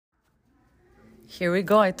Here we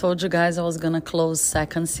go. I told you guys I was going to close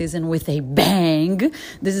second season with a bang.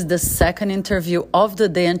 This is the second interview of the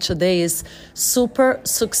day, and today is super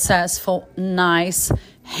successful, nice,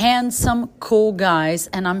 handsome, cool guys.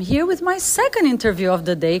 And I'm here with my second interview of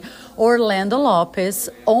the day, Orlando Lopez,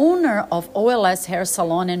 owner of OLS Hair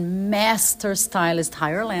Salon and master stylist.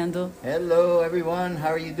 Hi, Orlando. Hello, everyone. How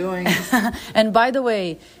are you doing? And by the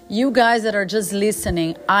way, you guys that are just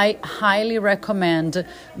listening, I highly recommend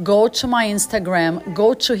go to my Instagram,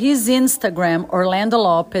 go to his Instagram, Orlando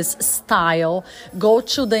Lopez Style, go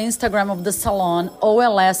to the Instagram of the salon,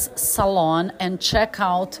 OLS Salon, and check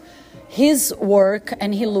out his work,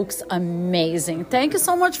 and he looks amazing. Thank you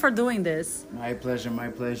so much for doing this. My pleasure, my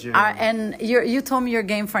pleasure. And you told me you're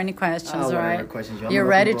game for any questions, right? Questions. You're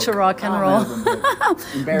ready to rock and roll.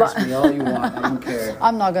 Embarrass me all you want. I don't care.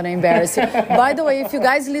 I'm not going to embarrass you. By the way, if you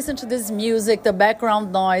guys listen to this music, the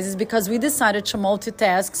background noise is because we decided to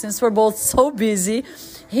multitask since we're both so busy.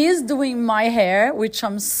 He's doing my hair, which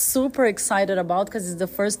I'm super excited about because it's the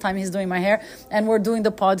first time he's doing my hair. And we're doing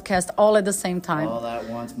the podcast all at the same time. All at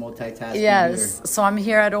once, multitasking. Yes. Here. So I'm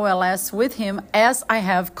here at OLS with him as I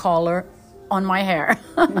have color on my hair.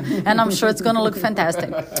 And I'm sure it's going to look fantastic.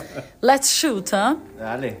 Let's shoot, huh?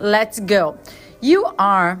 Dale. Let's go. You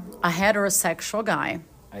are a heterosexual guy.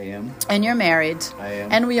 I am. And you're married. I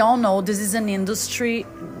am. And we all know this is an industry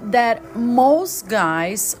that most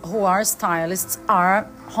guys who are stylists are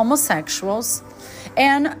homosexuals.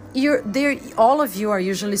 And all of you are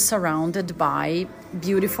usually surrounded by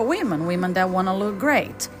beautiful women that want to look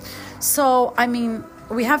great. So, I mean,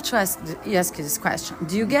 we have to ask you this question.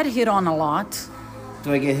 Do you get hit on a lot?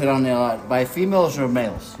 Do I get hit on a lot? By females or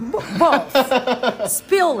males? Both.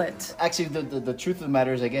 Spill it. Actually, the truth of the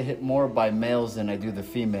matter is I get hit more by males than I do the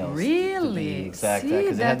females. Really? To be exact.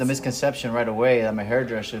 Because they have the misconception right away that I'm a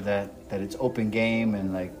hairdresser that it's open game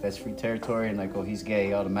and like that's free territory and like, oh, he's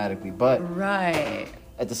gay automatically. But right.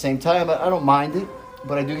 At the same time, I don't mind it.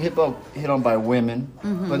 But I do get hit on by women.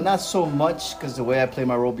 Mm-hmm. But not so much because the way I play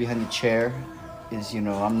my role behind the chair is,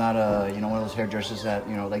 I'm not one of those hairdressers that,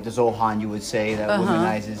 like the Zohan, you would say, that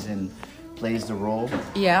womanizes and plays the role.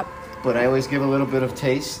 Yep. But I always give a little bit of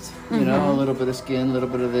taste, a little bit of skin, a little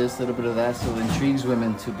bit of this, a little bit of that. So it intrigues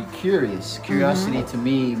women to be curious. Curiosity to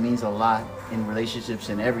me means a lot in relationships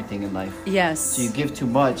and everything in life. Yes. So you give too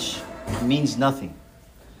much, it means nothing.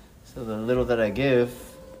 So the little that I give,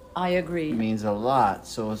 I agree. Means a lot.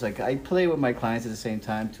 So it's like I play with my clients at the same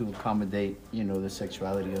time to accommodate, the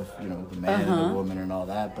sexuality of, the man and the woman and all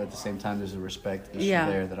that. But at the same time, there's a respect issue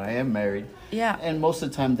there that I am married. Yeah. And most of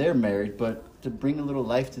the time they're married, but to bring a little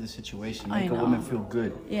life to the situation, make a woman feel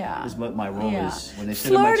good is what my role is. When they sit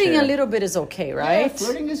flirting in my chair, a little bit is okay, right? Yeah,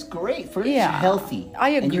 flirting is great. Flirting is healthy. I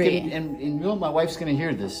agree. And my wife's going to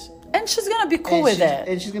hear this. And she's going to be cool with it.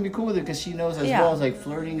 And she's going to be cool with it because she knows as well as like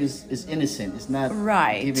flirting is innocent. It's not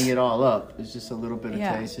giving it all up. It's just a little bit of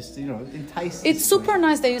taste. Just, entice. It's super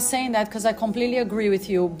nice that you're saying that because I completely agree with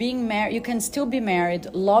you. Being married, you can still be married,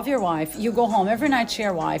 love your wife. You go home every night to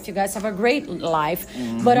your wife. You guys have a great life.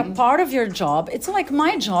 Mm-hmm. But a part of your job, it's like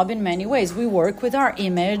my job in many ways. We work with our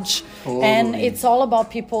image. Totally. And it's all about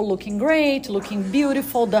people looking great, looking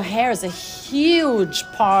beautiful. The hair is a huge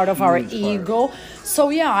part of our ego. So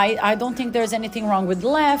I don't think there's anything wrong with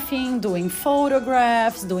laughing, doing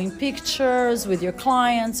photographs, doing pictures with your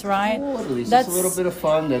clients, right? Totally. That's a little bit of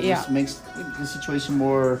fun that just makes the situation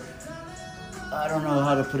more, I don't know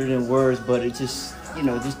how to put it in words, but it just,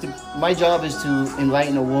 my job is to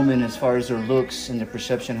enlighten a woman as far as their looks and their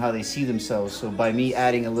perception, how they see themselves. So by me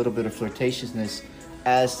adding a little bit of flirtatiousness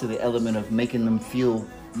adds to the element of making them feel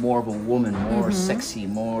more of a woman, more sexy,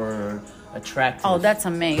 more attractive. Oh, that's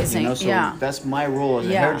amazing. So that's my role as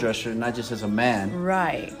a hairdresser, not just as a man.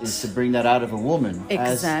 Right. Is to bring that out of a woman.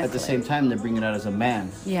 Exactly. At the same time, to bring it out as a man.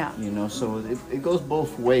 Yeah. So it goes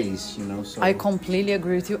both ways, So I completely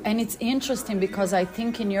agree with you. And it's interesting because I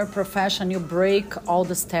think in your profession, you break all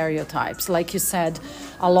the stereotypes. Like you said,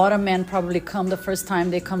 a lot of men probably come the first time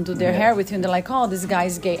they come do their hair with you and they're like, oh, this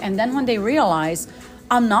guy's gay. And then when they realize,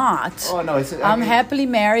 I'm not. Oh no! I'm happily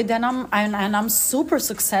married, and I'm super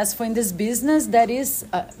successful in this business. That is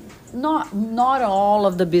not all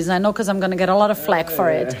of the business. I know because I'm gonna get a lot of flack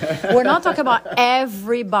for it. We're not talking about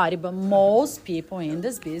everybody, but most people in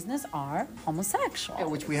this business are homosexual. Yeah,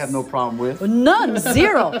 which we have no problem with. None,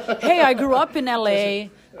 zero. Hey, I grew up in LA.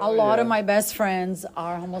 A lot of my best friends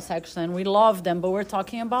are homosexual and we love them. But we're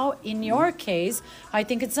talking about, in your case, I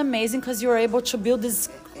think it's amazing because you're able to build this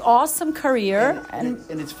awesome career. And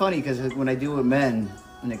it's funny because when I deal with men,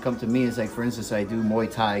 and they come to me, it's like, for instance, I do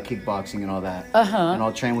Muay Thai, kickboxing, and all that. And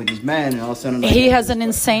I'll train with these men, and all of a sudden... He has an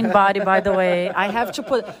insane body, by the way. I have to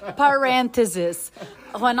put parenthesis.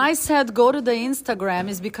 When I said go to the Instagram,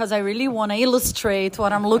 is because I really want to illustrate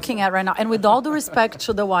what I'm looking at right now. And with all the respect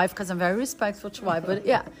to the wife, because I'm very respectful to wife, but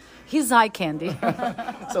yeah, he's eye candy.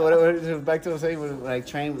 So back to what I was saying, when I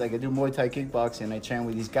train, like I do Muay Thai kickboxing, and I train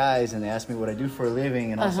with these guys, and they ask me what I do for a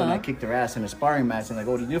living, and all of a sudden I kick their ass in a sparring match, and like,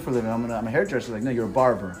 what do you do for a living? I'm a hairdresser. Like, no, you're a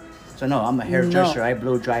barber. So no, I'm a hairdresser. No. I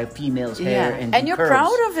blow dry females' hair and you're curls.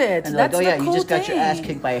 Proud of it. And that's like, oh yeah, cool you just got thing. your ass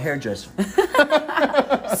kicked by a hairdresser.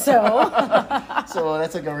 So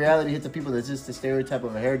that's like a reality hit to people. That's just the stereotype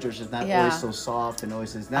of a hairdresser. It's not always so soft and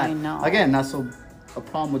always is not. I know. Again, not so a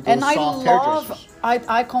problem with those soft hairdressers.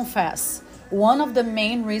 I confess. One of the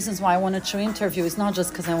main reasons why I wanted to interview is not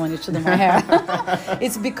just because I wanted to do my hair.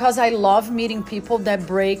 It's because I love meeting people that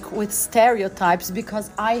break with stereotypes,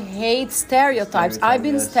 because I hate stereotypes. I've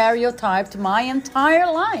been stereotyped my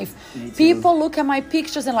entire life. People look at my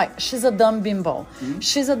pictures and like, she's a dumb bimbo.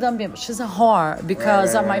 She's a dumb bimbo. She's a whore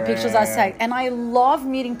because my pictures are sad. And I love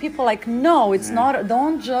meeting people like, no, it's not.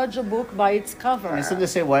 Don't judge a book by its cover. And so to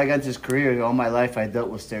say why I got this career, all my life I dealt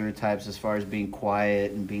with stereotypes as far as being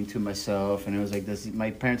quiet and being to myself. And it was like, my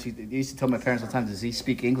parents used to tell my parents all the time, does he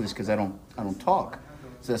speak English? Because I don't talk.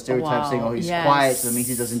 So that stereotype saying, oh, he's quiet, so that means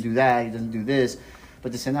he doesn't do that, he doesn't do this.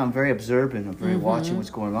 But to say, no, I'm very observant, I'm very watching what's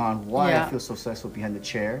going on, why I feel so successful behind the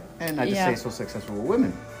chair, and I just say so successful with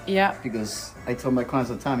women. Yeah. Because I tell my clients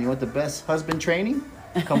all the time, you want the best husband training?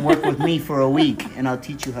 Come work with me for a week, and I'll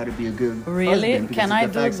teach you how to be a good husband. Can I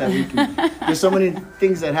do that? There's so many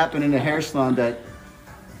things that happen in a hair salon that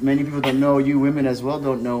many people don't know, you women as well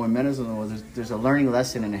don't know, and men as well don't know. There's a learning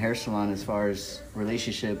lesson in a hair salon as far as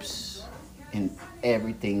relationships and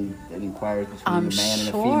everything that inquires between the man and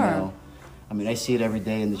the female. I mean, I see it every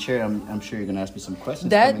day in the chair. I'm sure you're going to ask me some questions.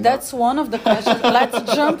 That's one of the questions.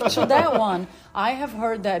 Let's jump to that one. I have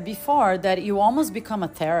heard that before, that you almost become a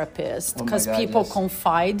therapist because people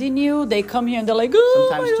confide in you. They come here and they're like, oh,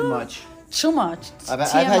 sometimes too much. Too much. I've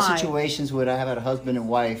had situations where I have had a husband and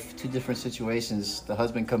wife, two different situations. The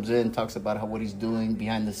husband comes in, talks about what he's doing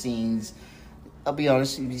behind the scenes. I'll be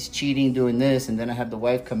honest, he's cheating, doing this, and then I have the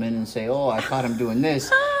wife come in and say, oh, I caught him doing this.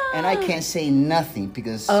 And I can't say nothing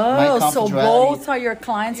because my confidentiality... so both are your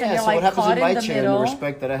clients and you're like caught in the middle. So what happens in my chair, and the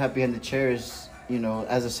respect that I have behind the chair is, you know,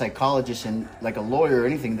 as a psychologist and like a lawyer or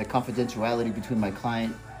anything, the confidentiality between my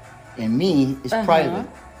client and me is private.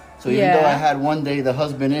 So even though I had one day the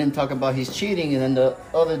husband in talking about he's cheating, and then the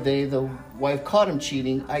other day the wife caught him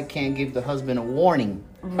cheating, I can't give the husband a warning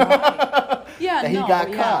that he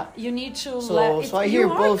got caught. You need to So I hear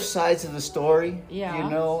both sides of the story, you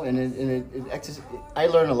know, and I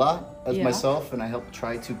learn a lot as myself, and I help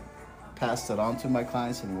try to pass that on to my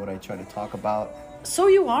clients and what I try to talk about. So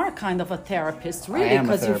you are kind of a therapist, really,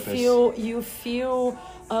 because you feel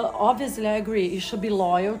obviously I agree. You should be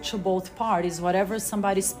loyal to both parties. Whatever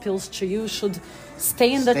somebody spills to you should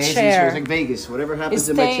stay in the chair. It's like Vegas. Whatever happens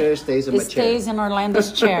in my chair stays in my chair. It stays in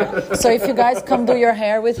Orlando's chair. So if you guys come do your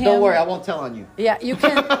hair with him, don't worry, I won't tell on you. Yeah, you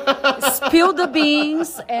can spill the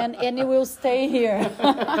beans and it will stay here.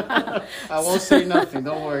 I won't say nothing.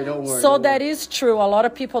 Don't worry. So that is true. A lot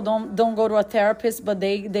of people don't go to a therapist, but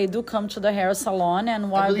they do come to the hair salon, and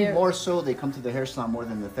I believe more so they come to the hair salon more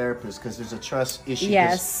than the therapist, because there's a trust issue.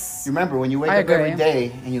 Yes. You remember when you wake up every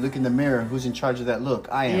day and you look in the mirror, who's in charge of that look?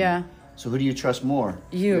 I am. Yeah. So who do you trust more?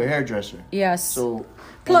 Your hairdresser. Yes. So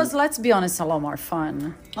plus, let's be honest, a lot more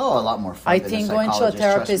fun. Oh, a lot more fun. I think going to a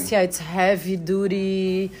therapist, it's heavy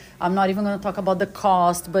duty. I'm not even going to talk about the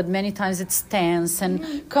cost, but many times it's tense.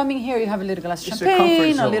 And coming here, you have a little glass of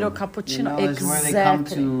champagne, a little cappuccino. You know, exactly. Where they come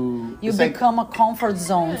to, you become a comfort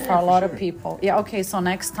zone for a lot of people. Yeah, okay, so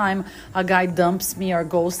next time a guy dumps me or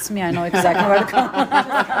ghosts me, I know exactly where to come.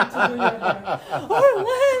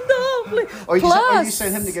 Orlando, please. Or you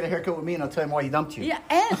send him to get a haircut with me, and I'll tell him why he dumped you. Yeah,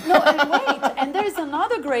 and wait. And there's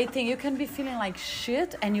another great thing. You can be feeling like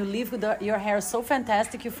shit, and you leave with your hair so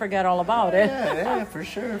fantastic, you forget all about it. Yeah, for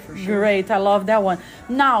sure. Great, I love that one.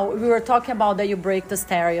 Now, we were talking about that you break the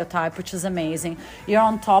stereotype, which is amazing. You're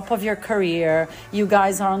on top of your career. You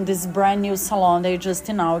guys are on this brand new salon they just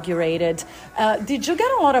inaugurated. Did you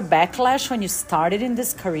get a lot of backlash when you started in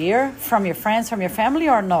this career from your friends, from your family,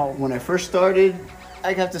 or no? When I first started,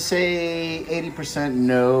 I have to say 80%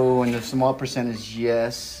 no, and a small percentage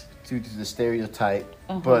yes, due to the stereotype.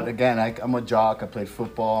 But again, I'm a jock. I played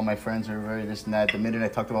football. My friends are very this and that. The minute I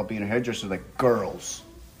talked about being a hairdresser, like girls.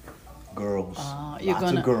 Lots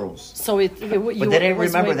of girls. So but they didn't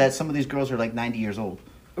remember that some of these girls are like 90 years old.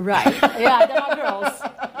 Right. Yeah, they're not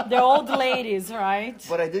girls. They're old ladies, right?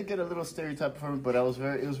 But I did get a little stereotype from it, but it was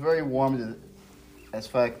very warm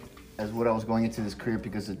as what I was going into this career,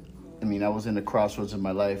 because I was in the crossroads of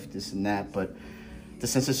my life, this and that, but the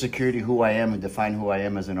sense of security, who I am, and define who I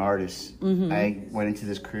am as an artist. I went into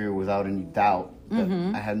this career without any doubt that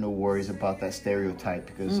I had no worries about that stereotype,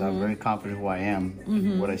 because I'm very confident who I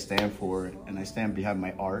am, what I stand for, and I stand behind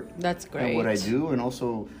my art. That's great. And what I do, and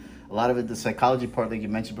also a lot of it, the psychology part, like you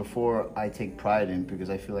mentioned before, I take pride in, because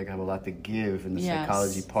I feel like I have a lot to give in the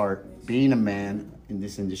psychology part. Being a man in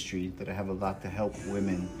this industry, that I have a lot to help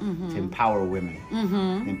women, to empower women,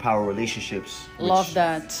 empower relationships. Love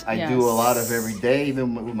that. I do a lot of every day,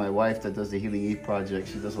 even with my wife that does the Healing Eve project.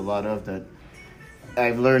 She does a lot of that.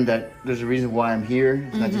 I've learned that there's a reason why I'm here.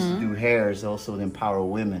 It's not just to do hair, it's also to empower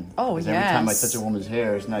women. Oh, because every time I touch a woman's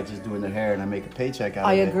hair, it's not just doing their hair and I make a paycheck out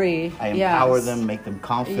of it. I agree. I empower them, make them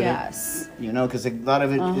confident. Yes. You know, because a lot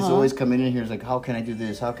of it is always coming in here. It's like, how can I do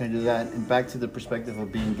this? How can I do that? And back to the perspective of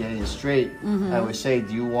being gay and straight, I always say,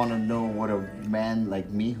 do you want to know what a man like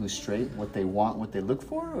me who's straight, what they want, what they look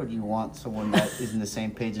for? Or do you want someone that is in the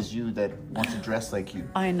same page as you, that wants to dress like you?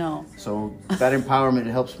 I know. So that empowerment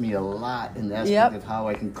helps me a lot in the aspect of how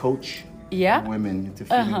I can coach women into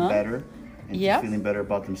feeling better, and feeling better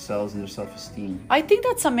about themselves and their self-esteem. I think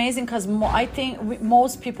that's amazing, because I think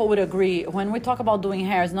most people would agree when we talk about doing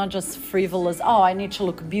hair, it's not just frivolous, oh, I need to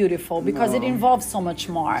look beautiful, because it involves so much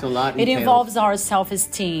more. It's a lot it involves our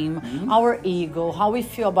self-esteem, our ego, how we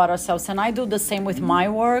feel about ourselves. And I do the same with my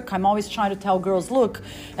work. I'm always trying to tell girls, look,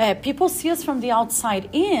 people see us from the outside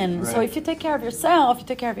in. So if you take care of yourself, you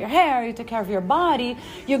take care of your hair, you take care of your body,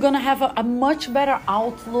 you're going to have a much better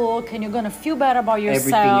outlook, and you're going to feel better about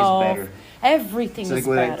yourself. Everything is better. Everything is better. It's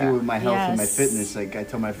like what I do with my health and my fitness. Like I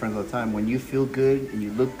tell my friends all the time, when you feel good and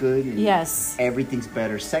you look good, and everything's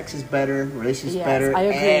better. Sex is better, relationships better, I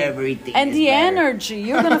agree. Everything and is the better. energy,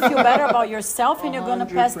 you're going to feel better about yourself, and you're going to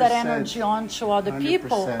pass that energy on to other 100%.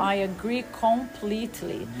 people. I agree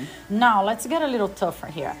completely. Now, let's get a little tougher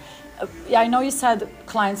here. I know you said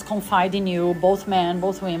clients confide in you, both men,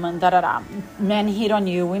 both women, men hit on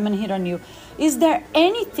you, women hit on you. Is there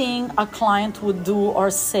anything a client would do or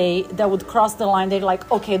say that would cross the line? They're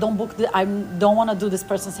like, okay, I don't want to do this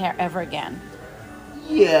person's hair ever again.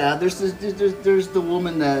 Yeah, there's the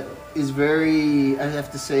woman that is very, I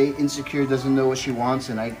have to say, insecure, doesn't know what she wants,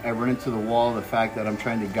 and I run into the wall, the fact that I'm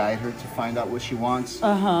trying to guide her to find out what she wants,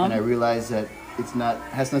 and I realize that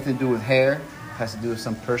has nothing to do with hair. Has to do with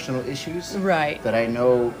some personal issues. Right. That I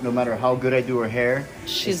know no matter how good I do her hair,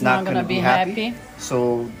 she's not going to be happy.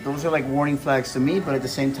 So those are like warning flags to me, but at the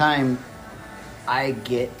same time, I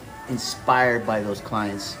get inspired by those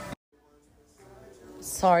clients.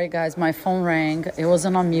 Sorry guys, my phone rang. It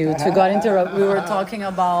wasn't on mute. We got interrupted. We were talking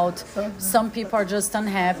about some people are just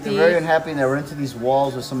unhappy. They're very unhappy, and they run into these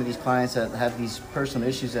walls with some of these clients that have these personal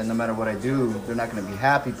issues that no matter what I do, they're not going to be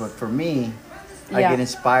happy. But for me, I get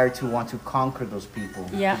inspired to want to conquer those people.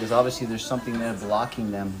 Yeah. Because obviously there's something there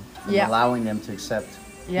blocking them from allowing them to accept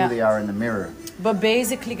who they are in the mirror. But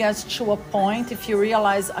basically, guys, to a point, if you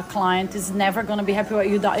realize a client is never going to be happy with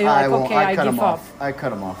you, you're like, okay, I give up. I cut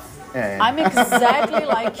them off. Yeah. I'm exactly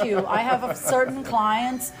like you. I have certain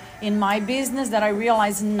clients in my business that I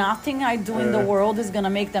realize nothing I do in the world is going to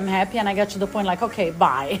make them happy, and I get to the point like, okay,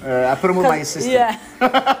 bye. I put them with my assistant. Yeah.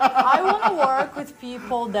 I want to work with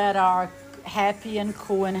people that are happy and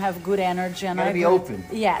cool and have good energy, and you gotta be open.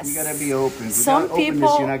 Yes, you gotta be open. Without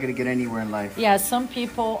openness, you're not gonna get anywhere in life. Yeah, some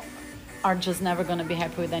people are just never going to be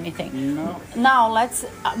happy with anything. No. Now,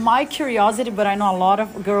 my curiosity, but I know a lot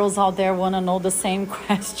of girls out there want to know the same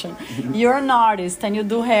question. You're an artist and you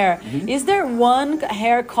do hair. Is there one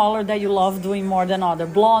hair color that you love doing more than other?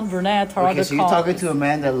 Blonde, brunette, or other colors? Okay, so you're talking to a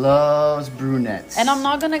man that loves brunettes. And I'm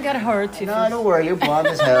not going to get hurt. No, don't worry. You're blonde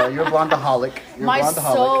as hell. You're blondeaholic. My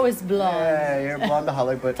soul is blonde. Yeah, you're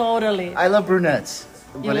blondeaholic. But totally. I love brunettes.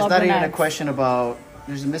 But it's not even a question about...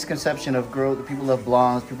 There's a misconception of people love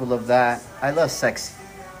blondes, people love that. I love sexy.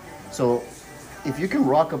 So if you can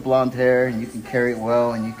rock a blonde hair and you can carry it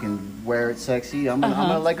well and you can wear it sexy, I'm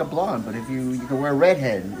gonna like a blonde. But if you can wear a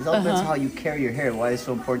redhead, it all depends how you carry your hair. Why it's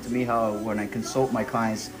so important to me how when I consult my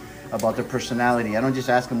clients about their personality, I don't just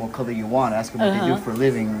ask them what color you want. I ask them what they do for a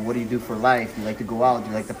living. What do you do for life? Do you like to go out? Do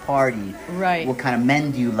you like to party? Right. What kind of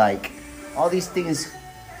men do you like? All these things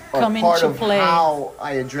come part into of play. How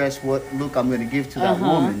I address what look I'm going to give to that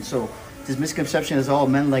woman. So this misconception is all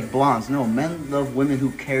men like blondes. No, men love women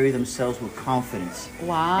who carry themselves with confidence.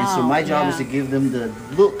 Wow. And so my job is to give them the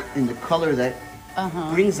look and the color that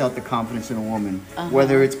brings out the confidence in a woman,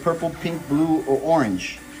 whether it's purple, pink, blue, or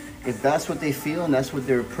orange. if that's what they feel and that's what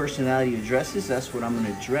their personality addresses, that's what I'm going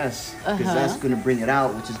to address, because that's going to bring it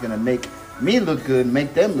out, which is going to make me look good,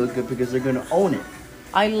 make them look good, because they're going to own it.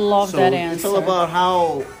 I love that answer. It's all about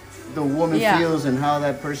how the woman feels and how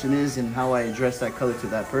that person is and how I address that color to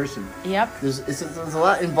that person. Yep. There's a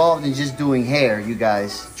lot involved in just doing hair, you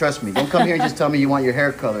guys. Trust me. Don't come here and just tell me you want your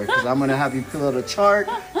hair color, because I'm going to have you fill out a chart.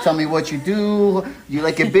 Tell me what you do. Do you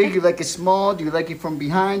like it big? Do you like it small? Do you like it from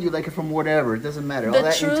behind? Do you like it from whatever? It doesn't matter.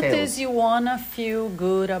 The truth is you want to feel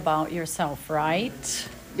good about yourself, right?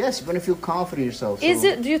 Yes, you're going to feel confident in yourself.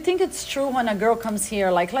 So. Do you think it's true when a girl comes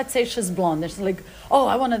here, like, let's say she's blonde, there's like, oh,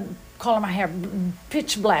 I want to color my hair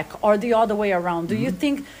pitch black, or the other way around. Do you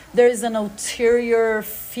think there is an ulterior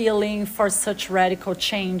feeling for such radical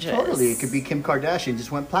changes? Totally. It could be Kim Kardashian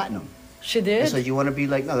just went platinum. She did? So you want to be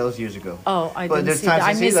like, no, that was years ago. Oh, I didn't see that.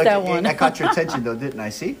 I missed that one. I caught your attention though, didn't I?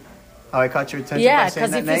 See? How I caught your attention by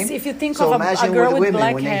saying that name? Yeah, because if you think of a girl with black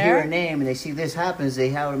hair... when they hear a name and they see this happens,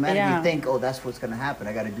 they automatically think, oh, that's what's going to happen.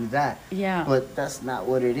 I got to do that. Yeah. But that's not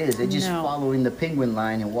what it is. They're just following the penguin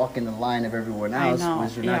line and walking the line of everyone else,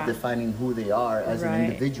 because they're not defining who they are as an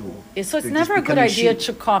individual. So it's never a good idea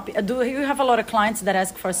to copy. Do you have a lot of clients that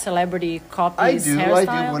ask for celebrity copies? I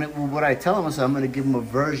do. What I tell them is I'm going to give them a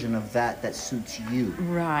version of that suits you.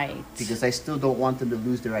 Right. Because I still don't want them to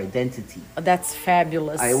lose their identity. That's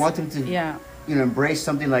fabulous. I want them to embrace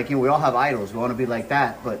something like, we all have idols. We want to be like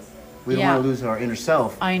that, but we don't want to lose our inner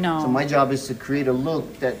self. I know. So my job is to create a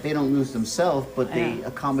look that they don't lose themselves, but they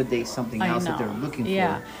accommodate something else that they're looking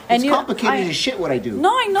for. It's complicated as shit what I do. No,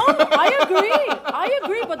 I know. I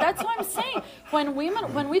agree. But that's what I'm saying.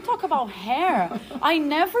 When we talk about hair, I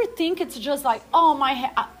never think it's just like, oh, my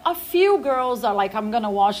hair. A few girls are like, I'm going to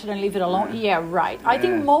wash it and leave it alone. Yeah, right. I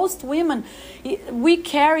think most women, we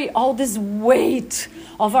carry all this weight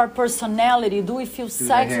of our personality. Do we feel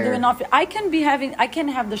sexy? Do we not feel? I can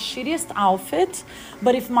have the shittiest outfit,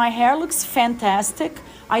 but if my hair looks fantastic,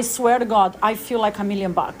 I swear to God, I feel like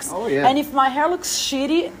 $1,000,000. Oh yeah. And if my hair looks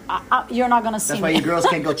shitty, you're not gonna see me. That's why you girls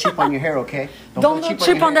can't go cheap on your hair, okay? Don't go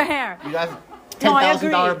cheap on the hair. You guys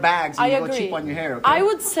 $10,000 bags and you go cheap on your hair, okay? I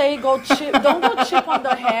would say go cheap. Don't go cheap on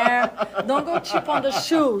the hair. Don't go cheap on the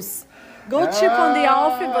shoes. Go cheap on the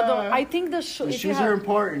outfit, but I think the shoes. The shoes are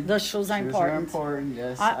important. The shoes are important. Shoes are important,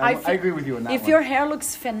 yes. I agree with you on that If your hair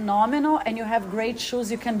looks phenomenal and you have great shoes,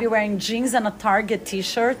 you can be wearing jeans and a Target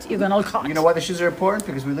t-shirt, you're going to look hot. You know why the shoes are important?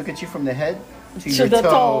 Because we look at you from the head to the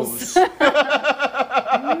toes.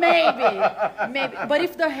 Maybe. But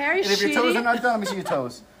if the hair is shitty... If your toes are not done, let me see your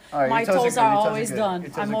toes. Right, my toes are always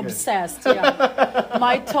done. I'm obsessed.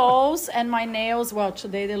 My toes and my nails. Well,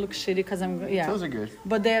 today they look shitty because I'm. Yeah. Toes are good.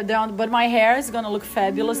 But but my hair is gonna look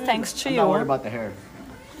fabulous thanks to you. I'm not worried about the hair.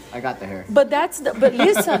 I got the hair. But but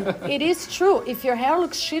listen, it is true. If your hair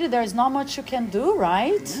looks shitty, there's not much you can do,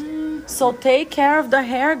 right? So take care of the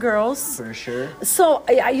hair, girls. For sure. So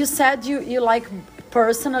you said you like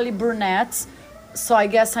personally brunettes. So I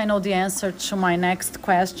guess I know the answer to my next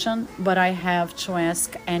question, but I have to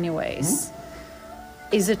ask anyways.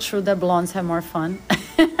 Is it true that blondes have more fun?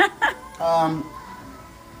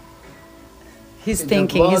 He's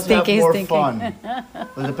thinking. Fun.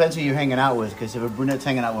 Well, it depends who you're hanging out with, because if a brunette's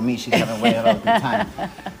hanging out with me, she's having way of a good time.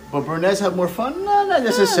 But brunettes have more fun? No, not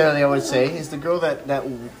necessarily, I would say. It's the girl that,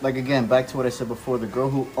 like, again, back to what I said before, the girl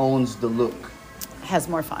who owns the look. Has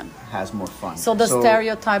more fun. So the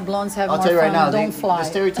stereotype blondes have more fun. I'll tell you right now, don't fly. The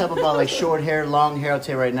stereotype about like short hair, long hair, I'll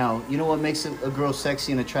tell you right now. You know what makes a girl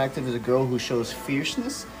sexy and attractive is a girl who shows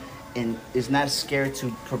fierceness and is not scared to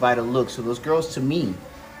provide a look. So those girls, to me,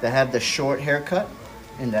 that have the short haircut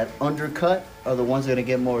and that undercut are the ones that are going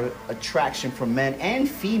to get more attraction from men and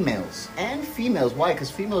females. Why?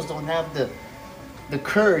 Because females don't have the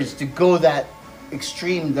courage to go that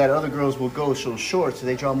extreme that other girls will go so short, so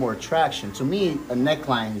they draw more attraction. To me, a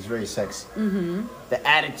neckline is very sexy. The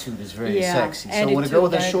attitude is very sexy. So when a girl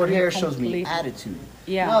with a short hair shows me attitude.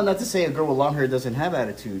 No, not to say a girl with long hair doesn't have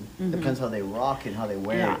attitude. Depends how they rock and how they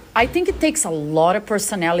wear it. I think it takes a lot of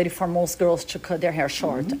personality for most girls to cut their hair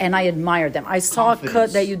short, and I admire them. I saw a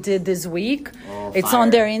cut that you did this week. It's on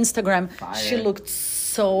their Instagram. She looked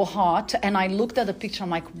so hot, and I looked at the picture. I'm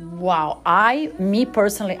like, wow. Me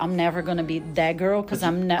personally, I'm never gonna be that girl because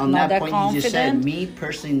I'm not that confident. You just said, me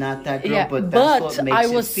personally, not that girl, but that's what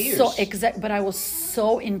makes it fierce. But I was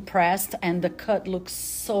so impressed, and the cut looks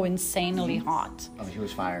so insanely hot. Oh, she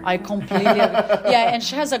was fired. I completely and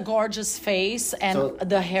she has a gorgeous face, and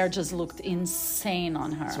the hair just looked insane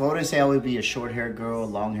on her. So what would I say? I would be a short hair girl,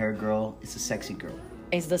 long hair girl. It's a sexy girl.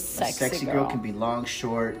 It's the sexy girl. A sexy girl can be long,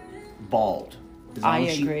 short, bald. As long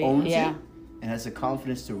as she owns it and has the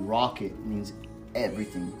confidence to rock it, means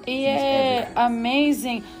everything. Yeah,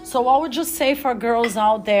 amazing. So what would you say for girls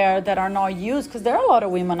out there that are not used? Because there are a lot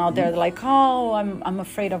of women out there that are like, oh, I'm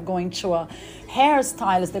afraid of going to a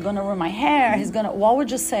hairstylist. They're gonna ruin my hair. What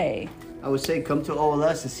would you say? I would say come to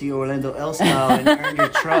OLS and see Orlando L Style and earn your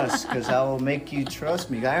trust, because I will make you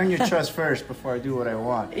trust me. I earn your trust first before I do what I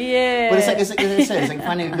want. Yeah. But it's like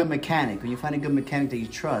finding a good mechanic. When you find a good mechanic that you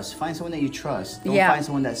trust, find someone that you trust. Don't find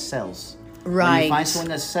someone that sells. Right. When you find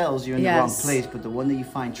someone that sells, you're in the wrong place. But the one that you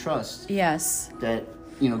find trust, that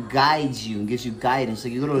guides you and gives you guidance.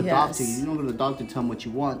 Like you go to a doctor, you don't go to the doctor to tell him what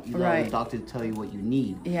you want. You allow the doctor to tell you what you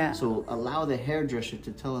need. Yeah. So allow the hairdresser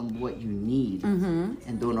to tell him what you need,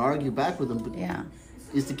 and don't argue back with him. But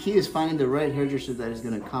the key is finding the right hairdresser that is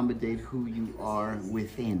going to accommodate who you are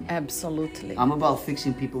within. Absolutely. I'm about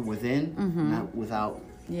fixing people within, not without.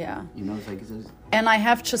 Yeah. It's like and I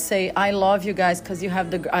have to say, I love you guys because you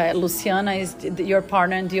have Luciana is your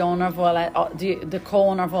partner and the owner of the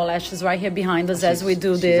co-owner of OLS. She's right here behind us as we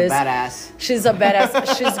do this. She's a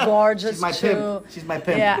badass. She's gorgeous. She's my pimp. She's my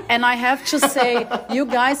pimp. Yeah, and I have to say, you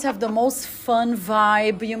guys have the most fun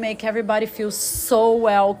vibe. You make everybody feel so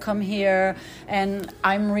welcome here. And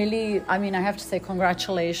I have to say,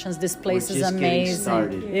 congratulations. This place is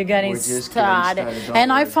amazing. You're getting started.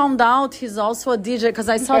 And I found out he's also a DJ because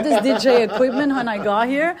I saw this DJ equipment when I got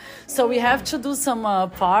here. So we have to do some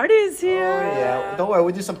parties here. Oh, yeah. Don't worry,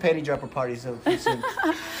 we'll do some panty dropper parties soon.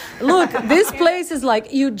 Look, this place is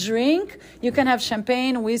like you drink, you can have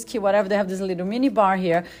champagne, whiskey, whatever. They have this little mini bar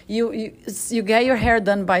here. You get your hair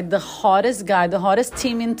done by the hottest guy, the hottest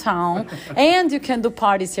team in town, and you can do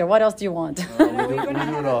parties here. What else do you want? We're going to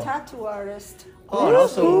have a tattoo artist. Oh, and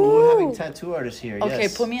also we're having tattoo artists here. Okay,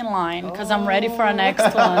 put me in line because I'm ready for our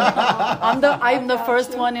next one. I'm the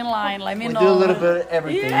first one in line. Let me know. We do a little bit of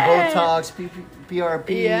everything: Botox,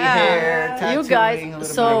 PRP, hair, tattooing. You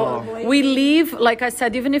guys. So we leave. Like I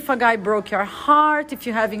said, even if a guy broke your heart, if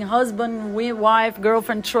you're having husband, wife,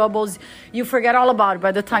 girlfriend troubles, you forget all about it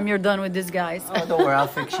by the time you're done with these guys. Oh, don't worry, I'll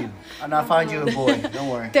fix you. And I'll find you a boy. Don't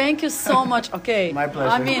worry. Thank you so much. Okay, my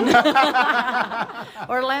pleasure.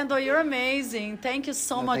 Orlando, you're amazing. Thank you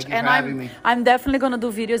so much. Thank you for having me. I'm definitely going to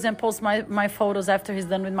do videos and post my photos after he's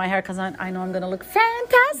done with my hair because I know I'm going to look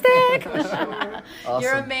fantastic. Awesome.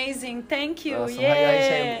 You're amazing. Thank you. Awesome. Yeah. How do you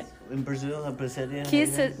say in Brazil?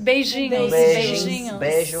 Kisses, beijinhos.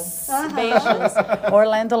 Beijos. Beijos.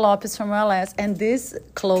 Orlando Lopez from OLS. And this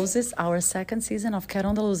closes our second season of Quero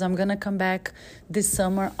Onda Luz. I'm going to come back this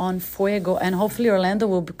summer on Fuego. And hopefully Orlando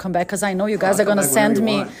will come back because I know you guys are going to send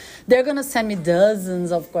me... They're going to send me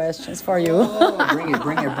dozens of questions for you. Bring it.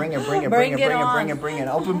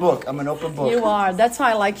 Open book. I'm an open book. You are. That's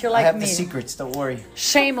why I like you like me. I have the secrets. Don't worry.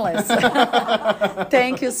 Shameless.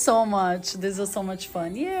 Thank you so much. This was so much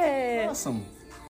fun. Yay. Awesome.